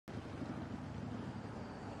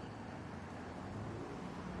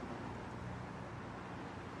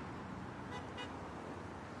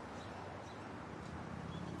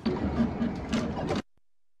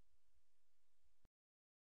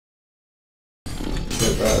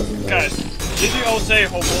Guys, did you all say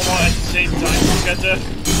Homomo at the same time to get the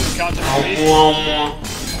count of 3?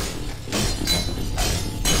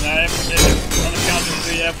 Now, on the count of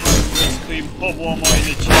 3, everyone will scream Homomo in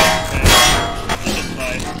the chat. And just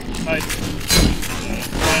by 3,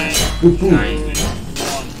 2, 1.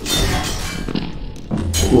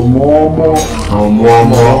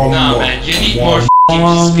 Nah, man, you need more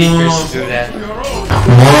speakers to do that.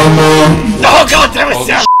 Oh god damn it,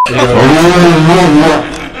 Sam!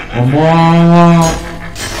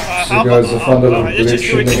 So guys, the fundamental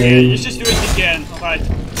prediction again. You just do it again. Alright,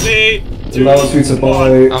 3, 2, allows me to buy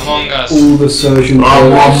Among Us. all the surgeon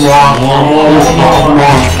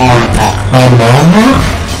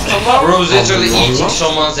Bro's literally eating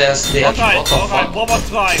someone's ass dead. Alright, What the fuck?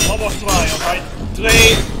 alright, one more try, alright. 3,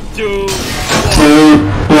 2,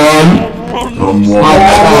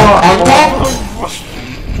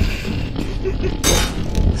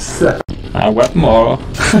 1. Weapon more.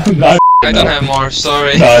 No, I don't have more,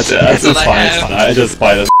 sorry. no, it's fine, That's all it's I fine, have. it's fine. I just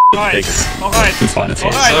buy the Alright, things. alright. It's fine, it's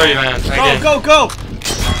fine. Alright. Sorry, man. Again. Go!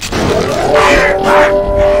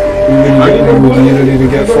 You don't even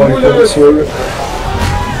get 5 points for it.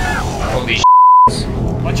 Holy sh**.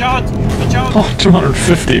 Watch out! Oh,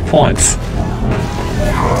 250 points.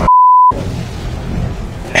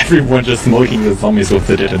 Everyone just smoking the zombies with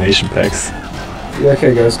the detonation packs. Yeah,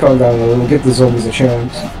 okay guys, calm down a little, give the zombies a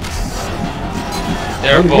chance.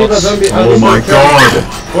 They're bots. Oh my god!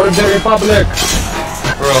 For the Republic!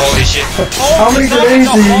 Bro, holy shit. How many grenades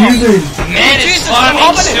are you using? Man, it's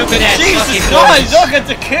farming stupid ass Jesus fucking Christ, guns. look at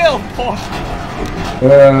the kill!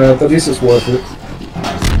 At least it's worth it.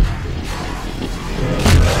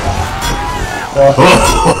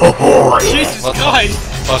 Jesus What the Christ!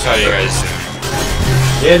 fuck are you guys?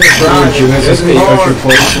 Yeah, that's right. There's 800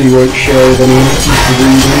 points he won't share with anyone else to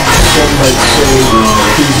read it. Some might say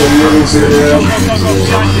he's a little bit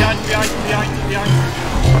Behind.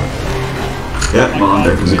 Yeah, I'm on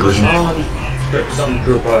deck from the collision.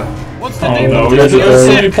 What's the Oh name no, of we the have so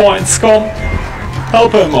music? many points, come!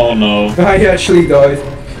 Help him, oh no. He actually died.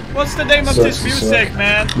 What's the name of Sucks this to music, suck.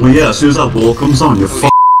 man? Well, yeah, as soon as that wall comes on, you're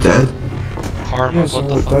dead. Karma, what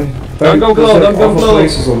the fuck? Don't go blow, don't go blow.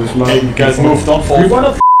 Places on this map. Hey, you guys move, don't fall.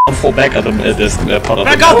 Don't fall back at this part of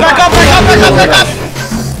Back up!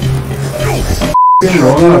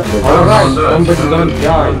 Alright, don't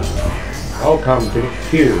die. Welcome to the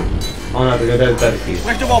queue. Oh no, that's better queue.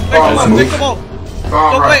 Break the wall! Go away!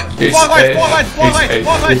 Far right!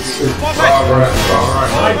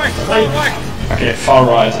 Okay, far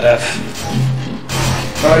right, F.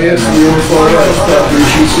 Oh yes, we were for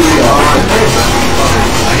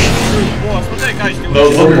Boss, what that guy's doing? No,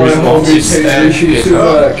 look, my homies F. say Rishi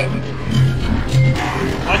Sunak.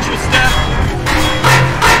 Watch your step!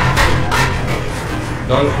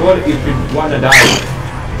 Don't fall if you wanna die.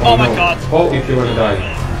 Oh my god! Fall if you wanna die.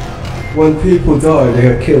 When people die, they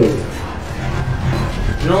are killed.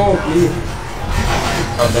 No, please.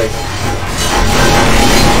 Come back.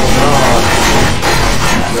 No.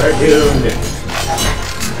 We're doomed.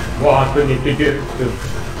 What happened if you do?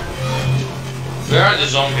 Where are the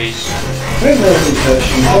zombies? When there's a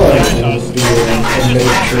version, all the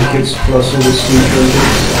inmate trinkets plus all the steam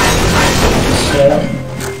trinkets.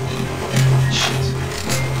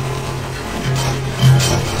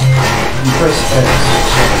 You press X,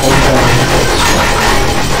 hold down.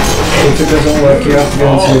 If it doesn't work, you have to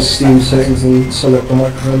go into your Steam settings and select the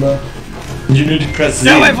microphone there. You need to press Z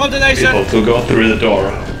No, wait for the laser. people to go through the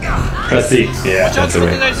door. Press Z. Yeah, Watch out that's for the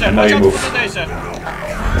the way. laser! And now Watch you out move. for the laser!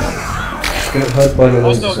 Get hurt by the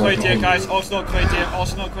Arsenal lasers. crate here, guys. Arsenal crate here.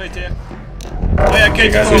 Oh yeah, Okay,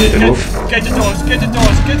 get guys, the we need to doors. move. Get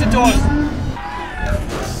the doors.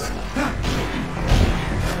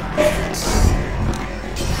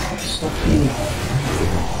 Stop eating.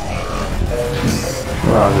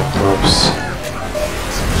 Wow, the props.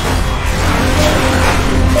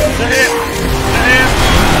 They're here.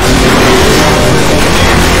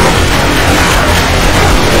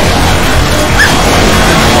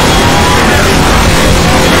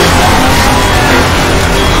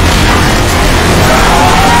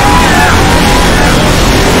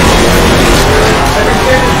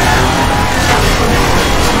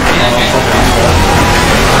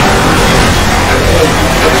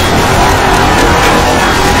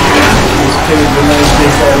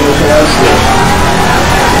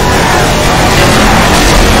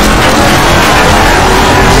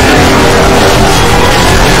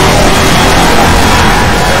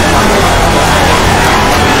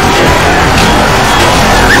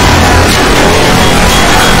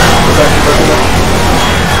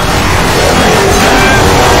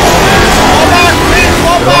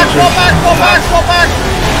 Fall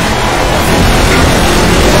back!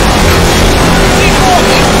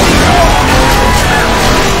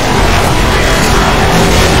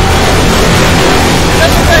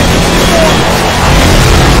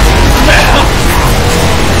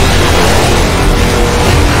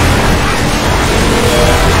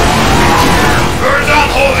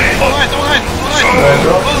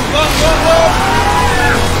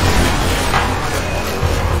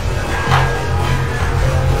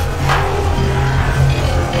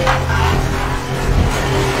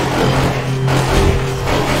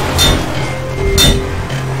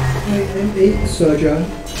 Eat the surgeon.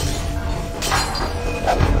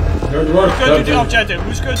 Good work, Who's going to do the objective?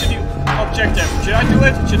 Who's going to do objective? Should I do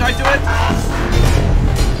it? Should I do it?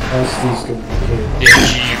 Steve's going to do it.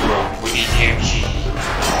 DMG, bro. We need DMG.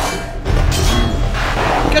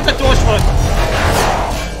 Get the doors foot.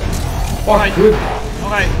 Fuck, good.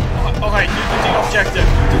 Alright, you do the objective.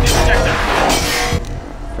 Do the objective.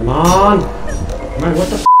 Come on. Man, what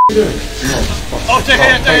the f*** are you doing? No, fuck. Oh, take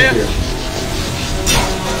it, take it.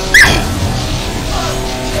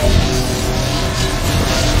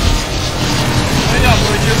 Hurry up,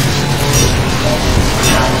 would you?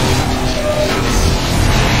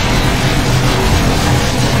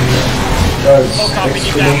 Guys, Oh, God, we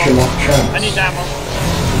need expedition ammo. of chance. I need ammo.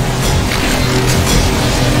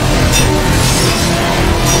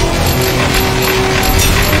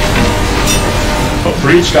 Oh,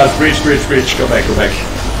 breach, guys, breach. Go back.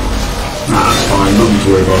 Nah, that's fine, nothing to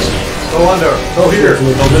worry about. Go under. Go here.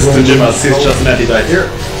 Don't listen to Jimas, he's just an anti-dive. Here.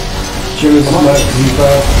 Jim is left, he's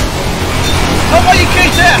back. Oh, why you keep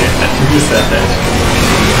there? You said that.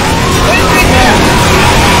 Why you keep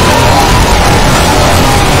there?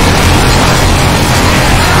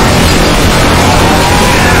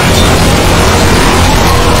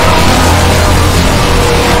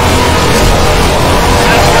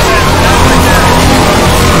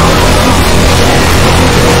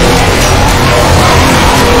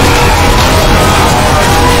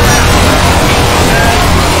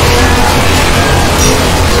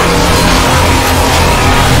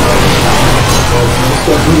 Let's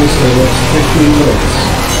go do this thing, that's 15 minutes.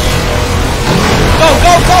 Go!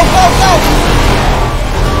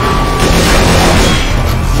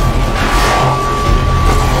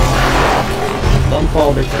 Don't fall,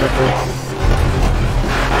 bitch.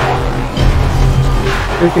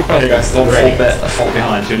 Hey guys, don't fall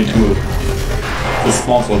behind, you need to move. The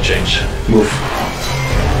spawns will change. Move.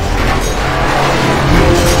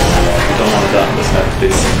 You don't want to die on this map,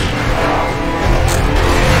 please.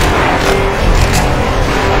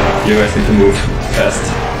 You guys need to move fast.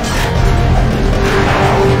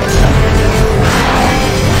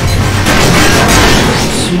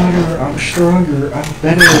 Smarter, I'm stronger, I'm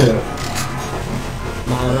better.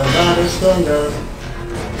 Smarter, stronger.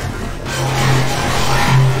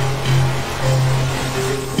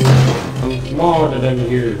 I'm smarter than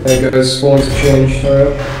you. Hey guys, spawns have changed,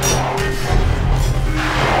 hurry up.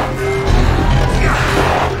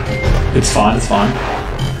 It's fine.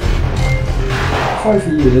 Fine for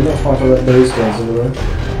you, they're not fine to let those guys anyway.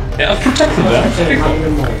 Yeah, I've protected them. Pretty cool.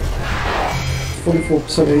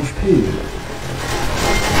 44% HP.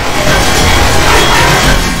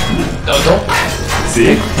 Don't.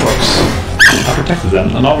 See? Works. I protected them.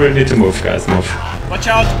 And now we need to move, guys. Move. Watch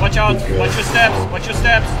out! Watch your steps!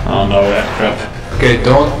 Oh no, crap. Okay,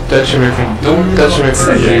 don't touch everything. Don't touch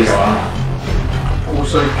everything, please.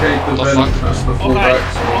 Also, keep the vent, that's the full Alright. back.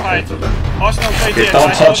 Arsenal right Okay, here. don't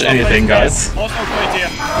guys. touch Arsenal anything, right guys. here. Arsenal right here.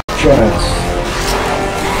 Chance.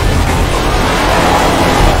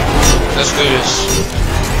 Let's do this.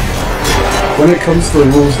 When it comes to the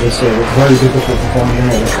rules this year, it's very difficult to find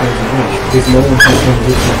out which one's a which, because no one has done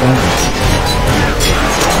which is damage.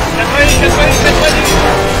 Get ready!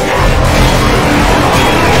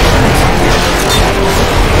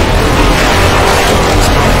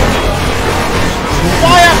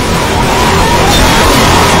 Fire!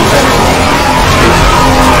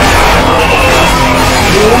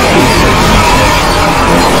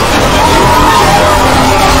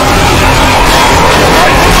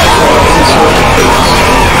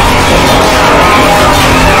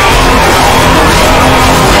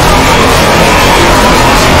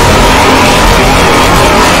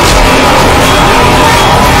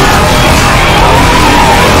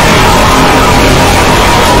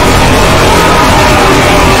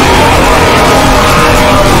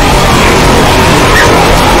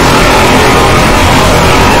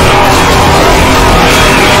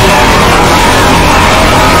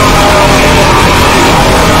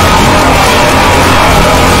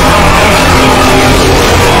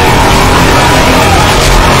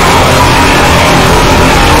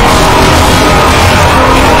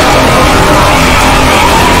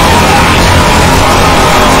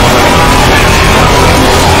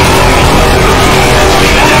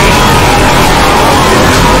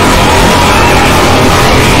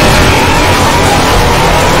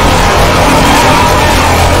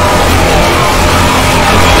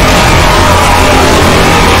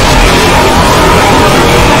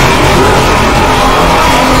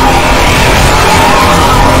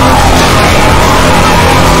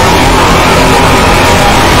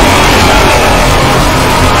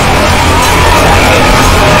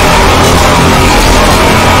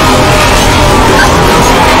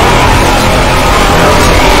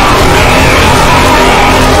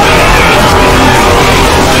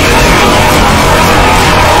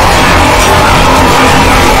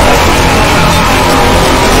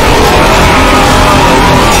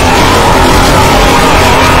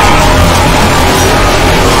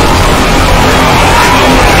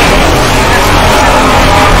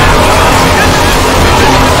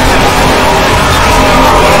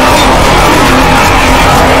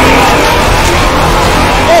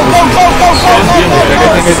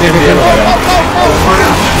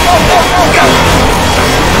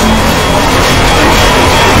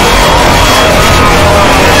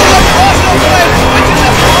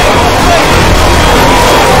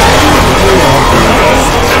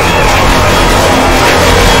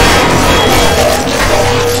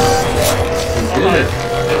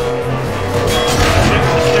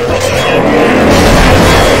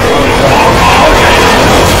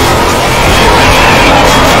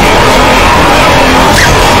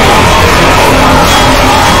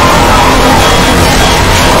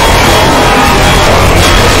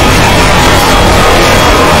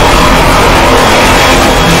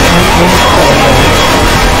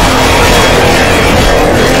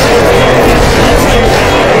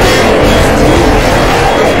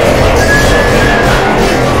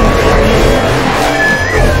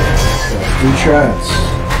 chat.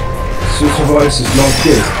 Super voice is not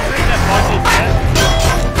good.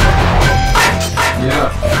 Yeah.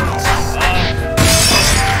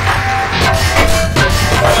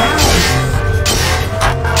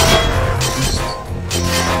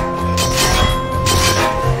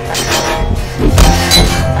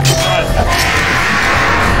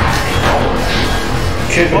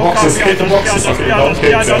 Hit the boxes, hit the boxes. Okay, don't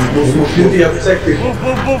hit them. Move,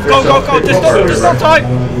 go, there's no time!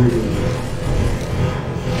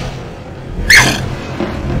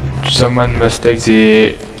 Someone must take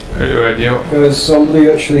the radio. Guys, somebody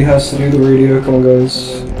actually has to do the radio. Come on,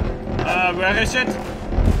 guys. Where is it?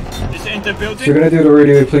 Is it in the If you're building? gonna do the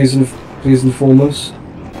radio, please inform us.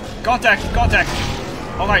 Contact!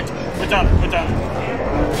 Alright, we're done.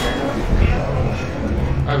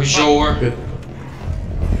 Are we sure?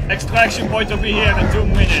 Extraction point will be here in 2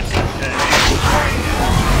 minutes. Okay.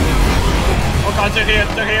 Oh god, they're here.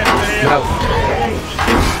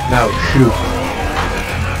 Now, shoot.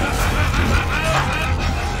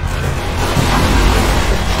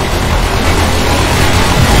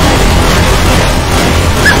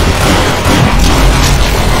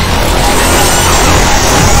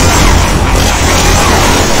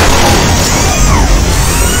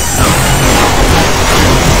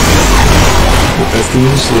 That's the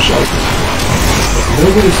useless shot.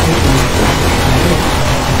 Nobody's taking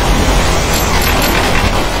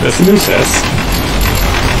That's the news says.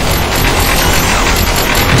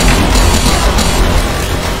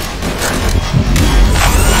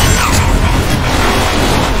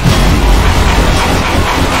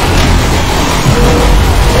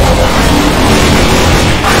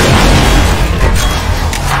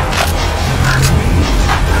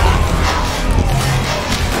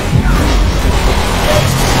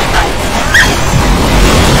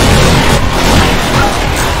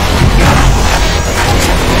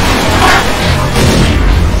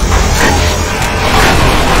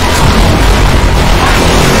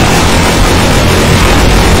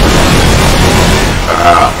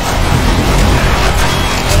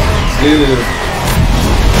 Dude. Yeah,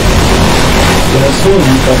 I saw you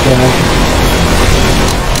got that.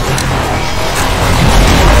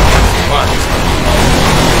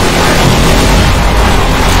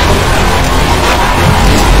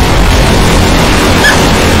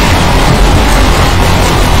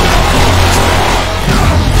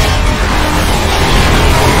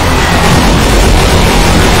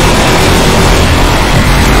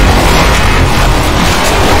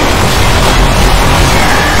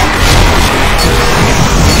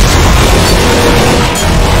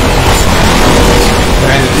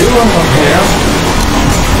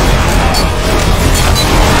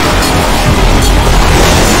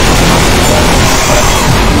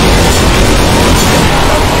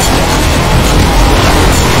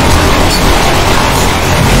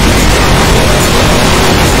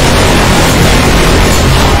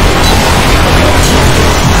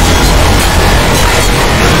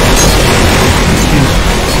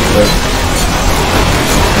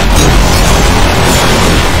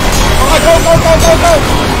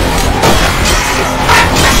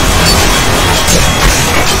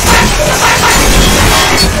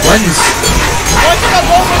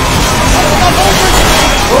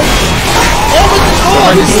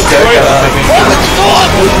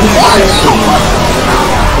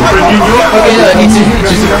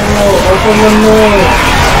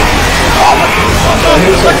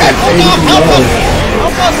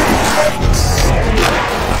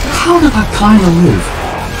 How did I climb a roof?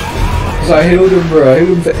 Cause I healed him, bro. I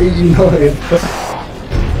healed him for 89.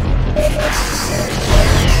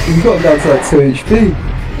 You got him down to like 2 HP.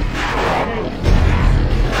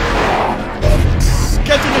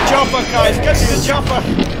 Get to the chopper, guys! Get to the chopper!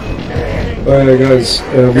 Alright guys,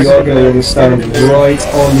 we are going to stand right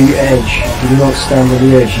on the edge. If you do not stand on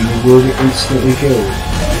the edge, you will get instantly killed.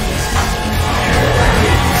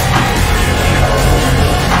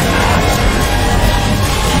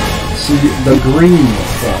 See, the green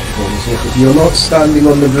platforms, if you're not standing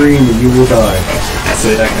on the green, you will die. That's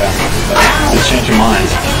it, okay. Just change your mind.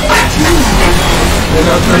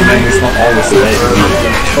 Maybe it's not always the way.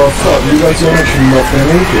 Oh fuck, you guys are actually not going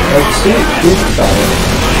to make it. I'd say think about it.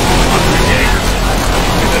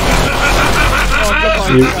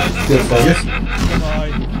 Goodbye.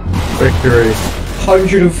 Victory.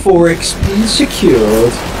 104 XP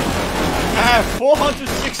secured.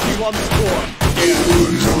 461 score.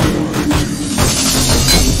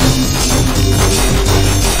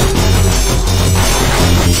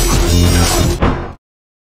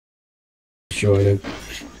 Join him.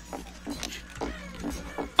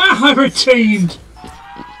 I have retained.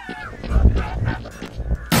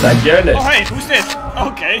 Tagged. Oh hey, who's this?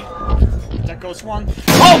 Okay. That goes one.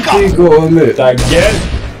 Oh god! You gotta admit, Tagged.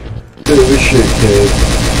 bit of a shit kid.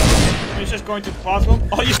 He's just going to the bathroom.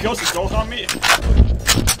 Oh, you goes to goes on me.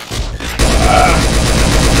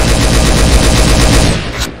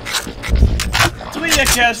 Three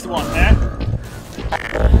against one, eh?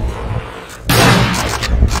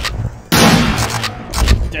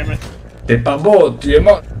 Damn it. T'es pas beau, tu es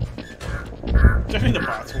mort. They're in the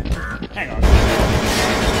bathroom. Hang on.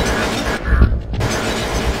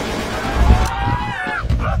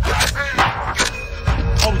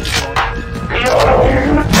 Oh, this one.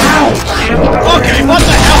 Okay, what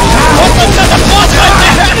the hell? What the there's a boss right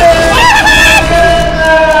there!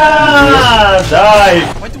 Die!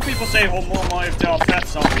 Why do people say oh more if they are fat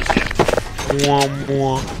zombies here?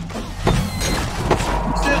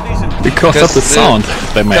 Still decent. Because of the sound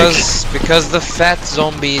they make. Because the fat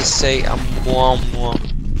zombies say mwah mwah.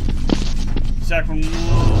 Exactly.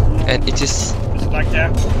 And it is Is it like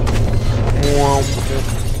that? mwah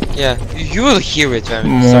mwah. Yeah, you will hear it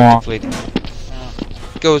when we start to play it.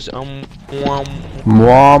 It goes mwah mwah.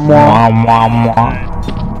 Mwah mwah mwah mwah.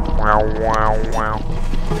 Wow wow wow.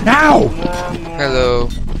 Now! Hello.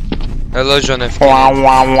 Hello John F. Mwah Kennedy.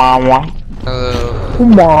 mwah mwah mwah. Hello.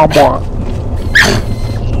 Mwah mwah.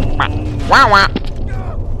 Wow wow.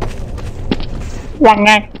 Wang.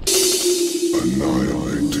 Annihilating.